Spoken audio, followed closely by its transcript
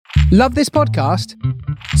Love this podcast?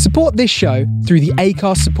 Support this show through the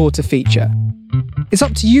Acast supporter feature. It's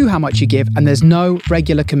up to you how much you give, and there's no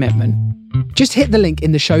regular commitment. Just hit the link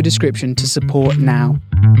in the show description to support now.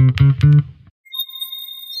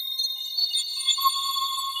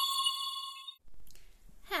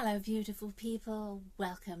 Hello, beautiful people.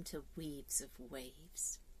 Welcome to Weaves of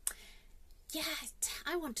Waves. Yeah,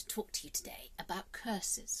 I want to talk to you today about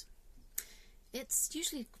curses. It's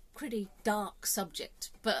usually a pretty dark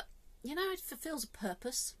subject, but, you know, it fulfills a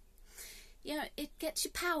purpose. You know, it gets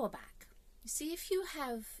your power back. You see, if you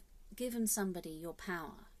have given somebody your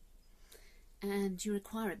power and you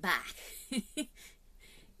require it back,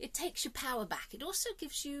 it takes your power back. It also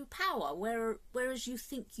gives you power, whereas you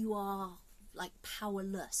think you are like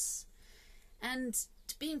powerless. And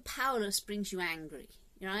being powerless brings you angry,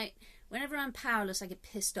 right? Whenever I'm powerless, I get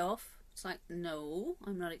pissed off. It's like, no,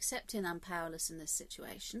 I'm not accepting I'm powerless in this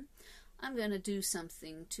situation. I'm going to do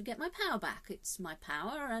something to get my power back. It's my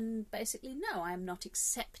power, and basically, no, I'm not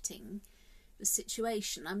accepting the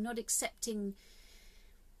situation. I'm not accepting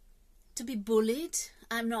to be bullied.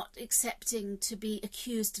 I'm not accepting to be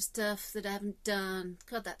accused of stuff that I haven't done.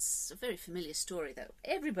 God, that's a very familiar story, though.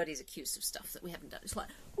 Everybody's accused of stuff that we haven't done. It's like,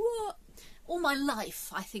 what? All my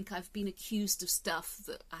life, I think I've been accused of stuff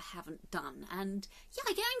that I haven't done. And, yeah,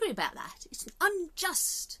 I get angry about that. It's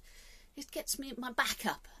unjust. It gets me my back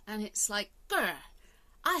up. And it's like, grr,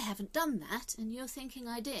 I haven't done that, and you're thinking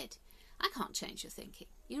I did. I can't change your thinking.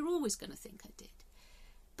 You're always going to think I did.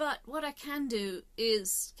 But what I can do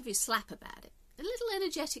is give you a slap about it. A little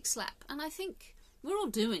energetic slap. And I think we're all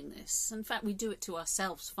doing this. In fact, we do it to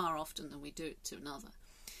ourselves far often than we do it to another.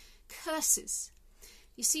 Curses.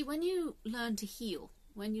 You see, when you learn to heal,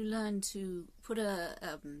 when you learn to put a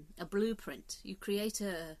blueprint, you create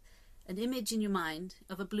an image in your mind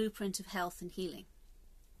of a blueprint of health and healing.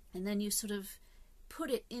 And then you sort of put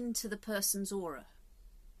it into the person's aura.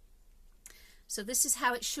 So this is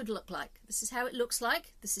how it should look like. This is how it looks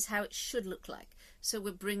like. This is how it should look like. So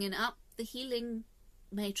we're bringing up the healing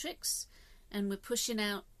matrix and we're pushing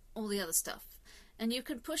out all the other stuff. And you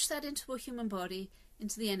can push that into a human body,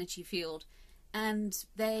 into the energy field, and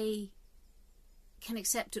they can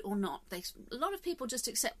accept it or not. A lot of people just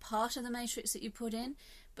accept part of the matrix that you put in,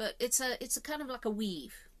 but it's a kind of like a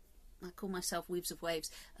weave. I call myself Weaves of Waves.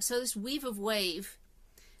 So this weave of wave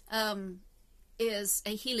is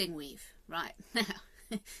a healing weave. Right, now,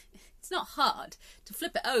 it's not hard to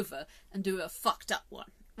flip it over and do a fucked up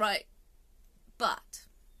one, right? But,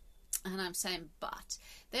 and I'm saying but,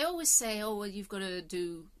 they always say, oh, well, you've got to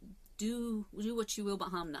do what you will, but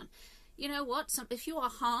harm none. You know what? If you are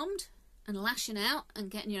harmed and lashing out and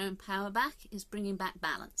getting your own power back is bringing back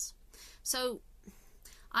balance. So,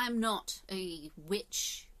 I'm not a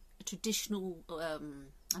witch, a traditional,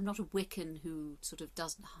 I'm not a Wiccan who sort of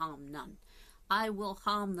doesn't harm none. I will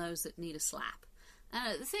harm those that need a slap.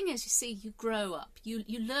 The thing is, you see, you grow up. You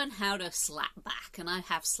learn how to slap back, and I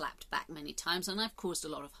have slapped back many times, and I've caused a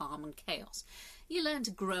lot of harm and chaos. You learn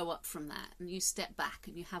to grow up from that, and you step back,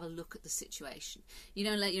 and you have a look at the situation. You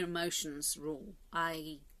don't let your emotions rule.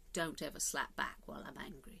 I don't ever slap back while I'm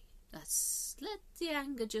angry. Let the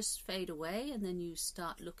anger just fade away, and then you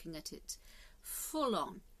start looking at it full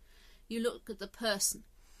on. You look at the person,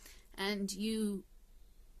 and you...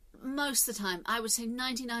 Most of the time, I would say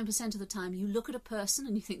 99% of the time, you look at a person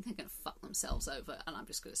and you think they're going to fuck themselves over, and I'm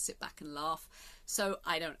just going to sit back and laugh, so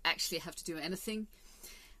I don't actually have to do anything,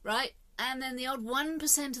 right? And then the odd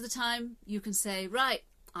 1% of the time, you can say, right,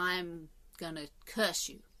 I'm going to curse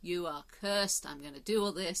you. You are cursed. I'm going to do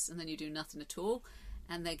all this, and then you do nothing at all,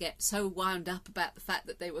 and they get so wound up about the fact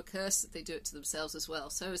that they were cursed that they do it to themselves as well.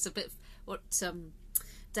 So it's a bit what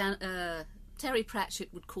Terry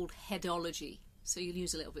Pratchett would call headology. So you'll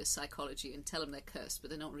use a little bit of psychology and tell them they're cursed, but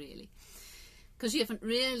they're not really. Because you haven't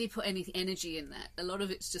really put any energy in that. A lot of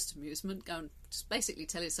it's just amusement, just basically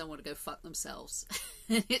telling someone to go fuck themselves.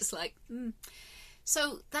 And it's like,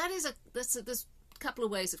 So there's a couple of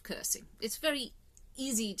ways of cursing. It's very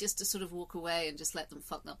easy just to sort of walk away and just let them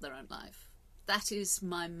fuck up their own life. That is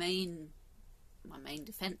my main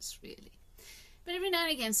defence, really. But every now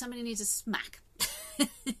and again, somebody needs a smack.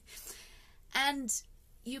 And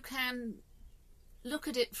you can... look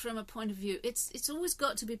at it from a point of view. It's always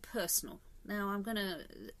got to be personal. Now,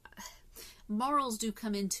 morals do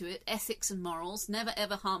come into it, ethics and morals. Never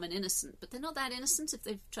ever harm an innocent, but they're not that innocent if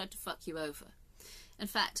they've tried to fuck you over. In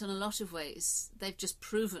fact, in a lot of ways, they've just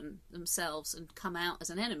proven themselves and come out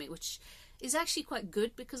as an enemy, which is actually quite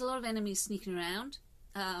good because a lot of enemies sneaking around.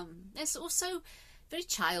 It's also very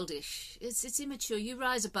childish. It's immature. You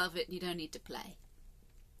rise above it and you don't need to play.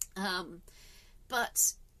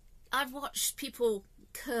 But I've watched people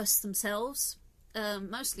curse themselves,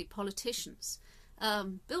 mostly politicians.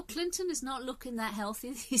 Bill Clinton is not looking that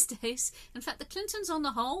healthy these days. In fact, the Clintons on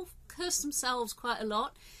the whole curse themselves quite a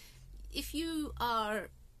lot. If you are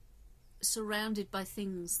surrounded by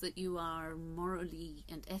things that you are morally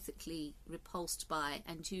and ethically repulsed by,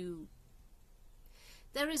 and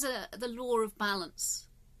there is the law of balance,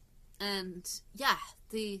 and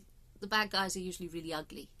the bad guys are usually really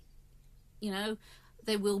ugly. You know,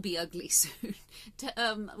 they will be ugly soon.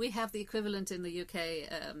 We have the equivalent in the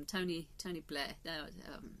UK, Tony Blair.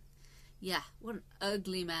 What an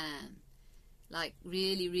ugly man. Like,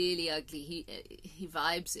 really, really ugly. He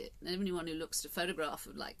vibes it. And anyone who looks at a photograph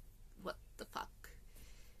of, like, what the fuck?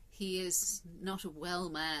 He is not a well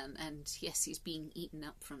man, and yes, he's being eaten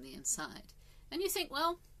up from the inside. And you think,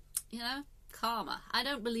 well, you know, karma. I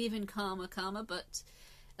don't believe in karma, but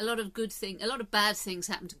a lot of bad things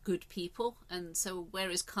happen to good people, and so where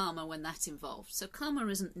is karma when that's involved? So karma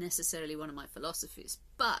isn't necessarily one of my philosophies,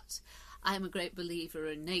 but I am a great believer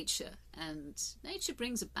in nature, and nature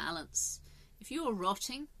brings a balance. If you are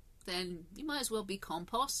rotting, then you might as well be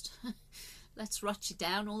compost. Let's rot you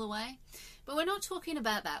down all the way. But we're not talking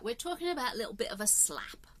about that. We're talking about a little bit of a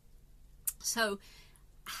slap. So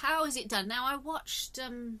how is it done? Now, I watched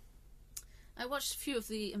a few of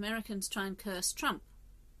the Americans try and curse Trump.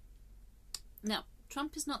 Now,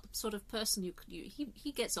 Trump is not the sort of person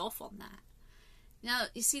he gets off on that. Now,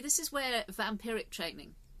 you see, this is where vampiric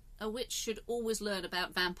training, a witch should always learn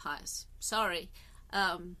about vampires. Sorry.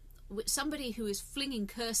 Somebody who is flinging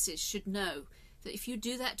curses should know that if you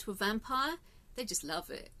do that to a vampire, they just love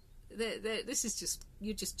it.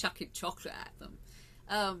 You're just chucking chocolate at them.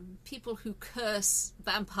 People who curse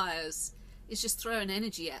vampires is just throwing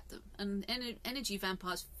energy at them. And energy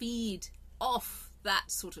vampires feed off that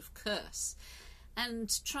sort of curse. And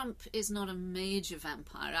Trump is not a major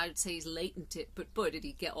vampire. I would say he's latent it, but boy, did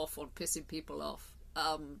he get off on pissing people off.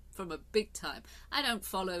 From a big time. I don't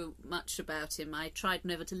follow much about him. I tried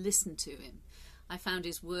never to listen to him. I found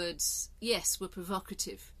his words, yes, were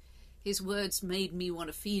provocative. His words made me want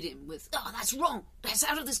to feed him with, oh, that's wrong. That's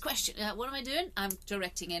out of this question. What am I doing? I'm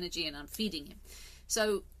directing energy and I'm feeding him.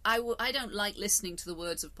 So I don't like listening to the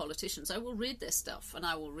words of politicians. I will read their stuff and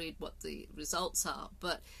I will read what the results are.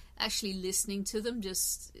 But actually listening to them,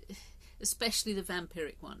 especially the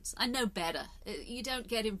vampiric ones, I know better. You don't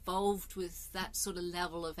get involved with that sort of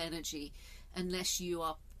level of energy unless you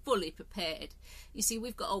are fully prepared. You see,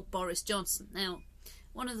 we've got old Boris Johnson. Now,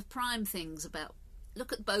 one of the prime things about,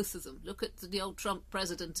 look at both of them. Look at the old Trump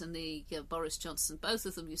president and the Boris Johnson. Both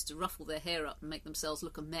of them used to ruffle their hair up and make themselves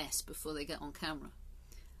look a mess before they get on camera.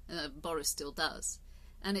 Boris still does.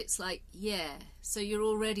 And it's like, yeah, so you're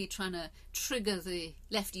already trying to trigger the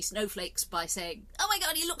lefty snowflakes by saying, oh my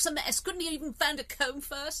God, he looks a mess. Couldn't he even found a comb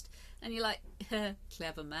first? And you're like,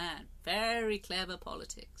 clever man. Very clever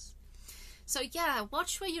politics. So yeah,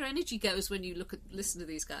 watch where your energy goes when you listen to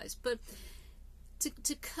these guys. But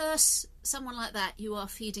to curse someone like that, you are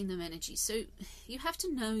feeding them energy. So you have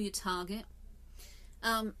to know your target.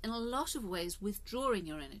 In a lot of ways, withdrawing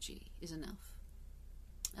your energy is enough.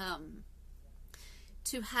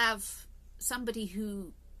 To have somebody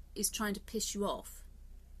who is trying to piss you off,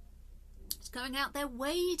 it's going out their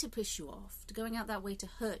way to piss you off, to going out that way to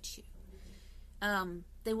hurt you.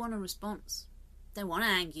 They want a response. They want to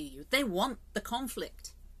anger you. They want the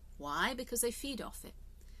conflict. Why? Because they feed off it.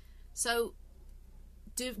 So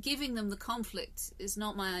giving them the conflict is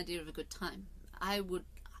not my idea of a good time. I would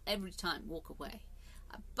every time walk away.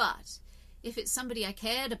 But if it's somebody I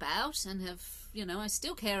cared about and I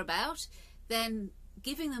still care about, then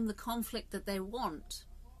giving them the conflict that they want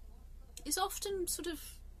is often sort of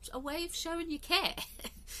a way of showing you care.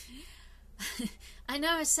 I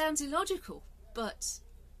know it sounds illogical, but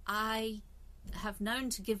I have known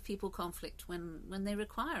to give people conflict when they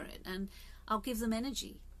require it, and I'll give them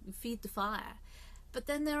energy and feed the fire. But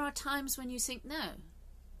then there are times when you think,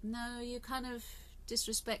 no, you're kind of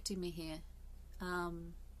disrespecting me here,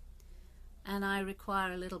 and I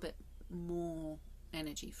require a little bit more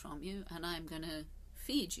energy from you, and I'm going to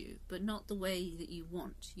feed you, but not the way that you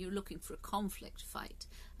want. You're looking for a conflict fight.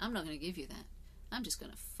 I'm not going to give you that. I'm just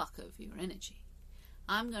going to fuck over your energy.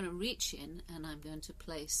 I'm going to reach in and I'm going to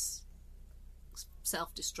place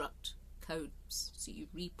self-destruct codes so you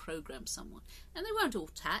reprogram someone. And they won't all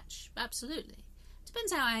attach, absolutely.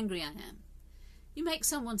 Depends how angry I am. You make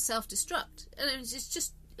someone self-destruct, and it's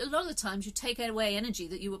just a lot of the times you take away energy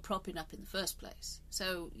that you were propping up in the first place.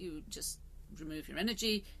 So you just remove your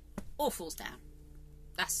energy, all falls down.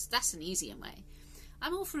 That's an easier way.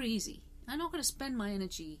 I'm all for easy. I'm not going to spend my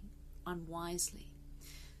energy unwisely.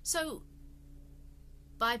 So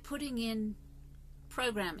by putting in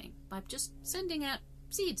programming by just sending out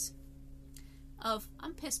seeds of,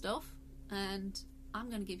 I'm pissed off and I'm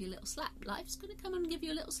going to give you a little slap. Life's going to come and give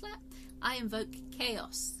you a little slap. I invoke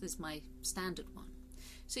chaos is my standard one.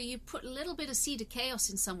 So you put a little bit of seed of chaos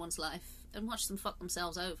in someone's life and watch them fuck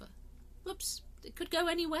themselves over. Whoops, it could go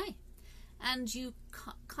any way. And you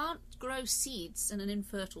can't grow seeds in an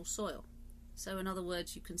infertile soil. So in other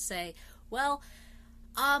words, you can say, well,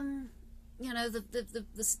 you know,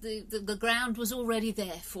 the ground was already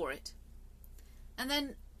there for it. And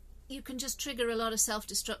then you can just trigger a lot of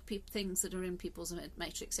self-destruct things that are in people's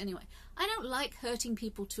matrix anyway. I don't like hurting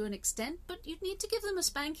people to an extent, but you need to give them a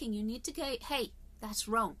spanking. You need to go, hey, that's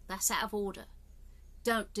wrong. That's out of order.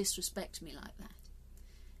 Don't disrespect me like that.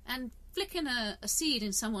 And flicking a seed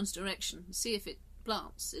in someone's direction, see if it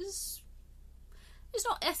plants, is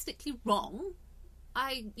not ethically wrong.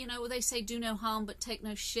 You know, they say do no harm but take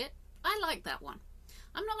no shit. I like that one.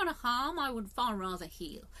 I'm not going to harm. I would far rather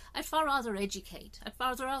heal. I'd far rather educate. I'd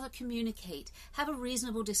far rather communicate, have a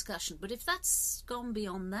reasonable discussion. But if that's gone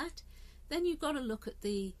beyond that, then you've got to look at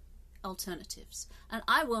the alternatives. And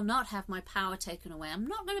I will not have my power taken away. I'm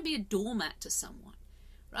not going to be a doormat to someone,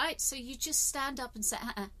 right? So you just stand up and say,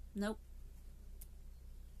 nope.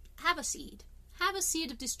 Have a seed. Have a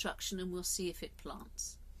seed of destruction and we'll see if it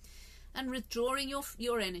plants. And withdrawing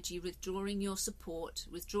your energy, withdrawing your support,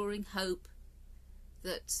 withdrawing hope,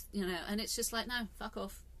 that, you know, and it's just like, no, fuck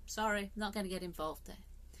off. Sorry, not going to get involved there.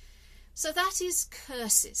 So that is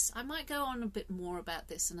curses. I might go on a bit more about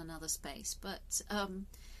this in another space, but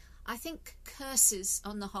I think curses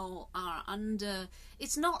on the whole are under,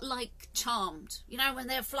 it's not like Charmed, you know, when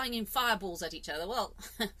they're flinging fireballs at each other. Well,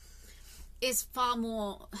 it's far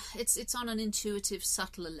more, it's on an intuitive,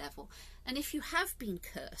 subtler level. And if you have been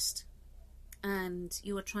cursed and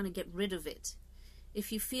you are trying to get rid of it,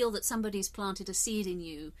 if you feel that somebody's planted a seed in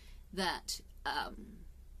you that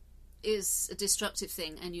is a destructive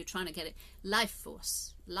thing and you're trying to get it, life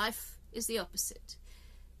force. Life is the opposite.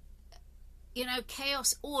 You know,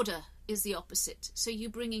 chaos, order is the opposite. So you're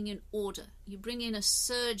bringing in order. You bring in a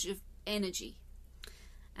surge of energy.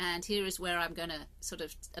 And here is where I'm going to sort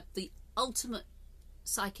of, the ultimate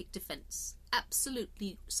psychic defense.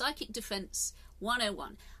 Absolutely, psychic defense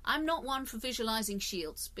 101. I'm not one for visualizing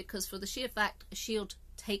shields, because for the sheer fact a shield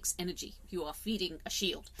takes energy. You are feeding a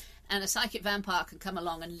shield. And a psychic vampire can come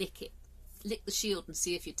along and lick it. Lick the shield and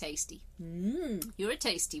see if you're tasty. You're a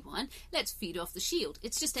tasty one. Let's feed off the shield.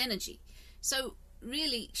 It's just energy. So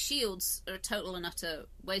really, shields are a total and utter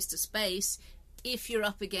waste of space if you're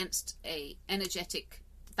up against a energetic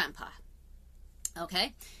vampire.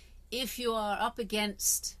 Okay? If you are up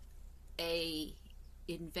against a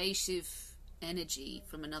invasive energy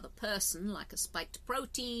from another person, like a spiked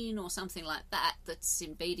protein or something like that, that's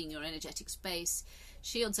invading your energetic space,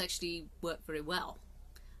 shields actually work very well.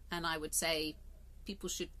 And I would say people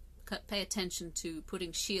should pay attention to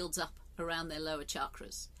putting shields up around their lower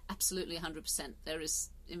chakras. Absolutely 100%. There is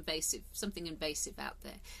something invasive out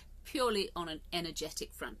there, purely on an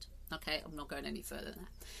energetic front. Okay, I'm not going any further than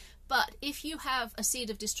that. But if you have a seed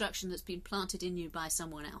of destruction that's been planted in you by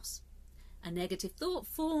someone else, a negative thought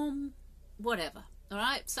form, whatever, all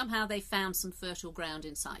right? Somehow they found some fertile ground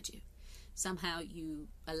inside you. Somehow you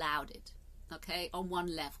allowed it, okay? On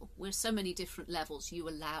one level. We're so many different levels. You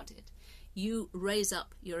allowed it. You raise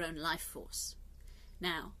up your own life force.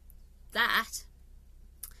 Now, that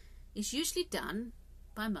is usually done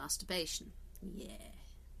by masturbation.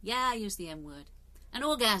 Yeah, I use the M word. An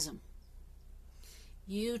orgasm.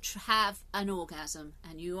 You have an orgasm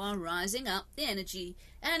and you are rising up the energy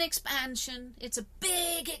and expansion. It's a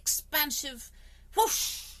big expansive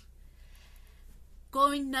whoosh.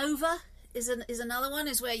 Going nova is another one,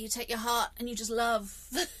 is where you take your heart and you just love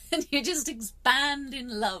and you just expand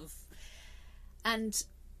in love. And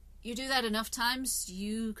you do that enough times,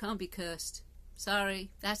 you can't be cursed. Sorry,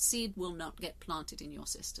 that seed will not get planted in your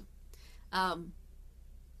system.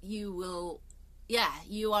 You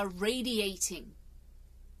are radiating,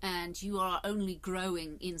 and you are only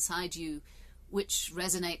growing inside you, which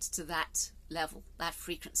resonates to that level, that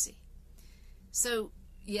frequency. So,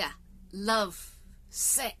 yeah, love,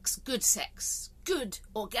 sex, good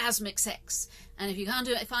orgasmic sex. And if you can't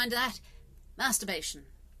find that, masturbation,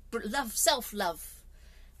 love, self-love.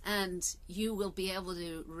 And you will be able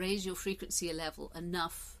to raise your frequency a level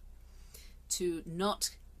enough to not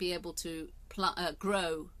be able to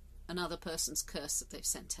grow another person's curse that they've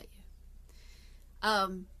sent at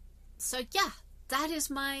you. So yeah, that is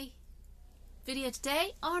my video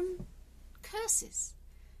today on curses.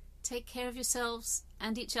 Take care of yourselves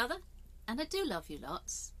and each other, and I do love you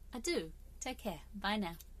lots. I do. Take care. Bye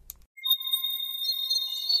now.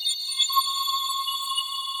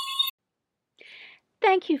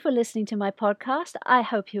 thank you for listening to my podcast. I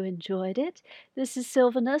hope you enjoyed it. This is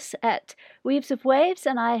Sylvanus at Weaves of Waves,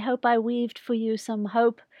 and I hope I weaved for you some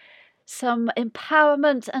hope, some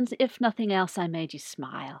empowerment, and if nothing else, I made you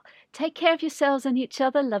smile. Take care of yourselves and each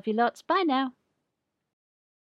other. Love you lots. Bye now.